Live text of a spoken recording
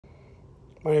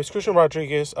My name is Christian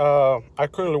Rodriguez. I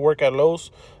currently work at Lowe's.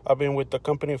 I've been with the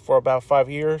company for about 5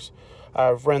 years.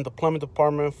 I've ran the plumbing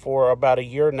department for about a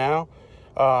year now.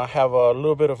 I have a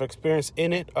little bit of experience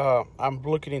in it. I'm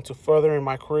looking into furthering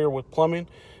my career with plumbing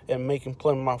and making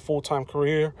plumbing my full-time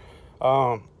career.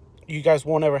 Um, you guys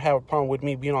won't ever have a problem with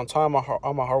me being on time.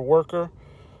 I'm a hard worker.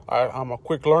 I'm a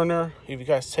quick learner. If you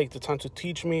guys take the time to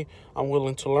teach me, I'm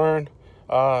willing to learn.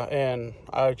 And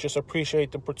I just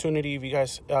appreciate the opportunity if you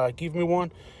guys give me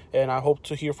one. And I hope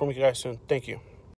to hear from you guys soon. Thank you.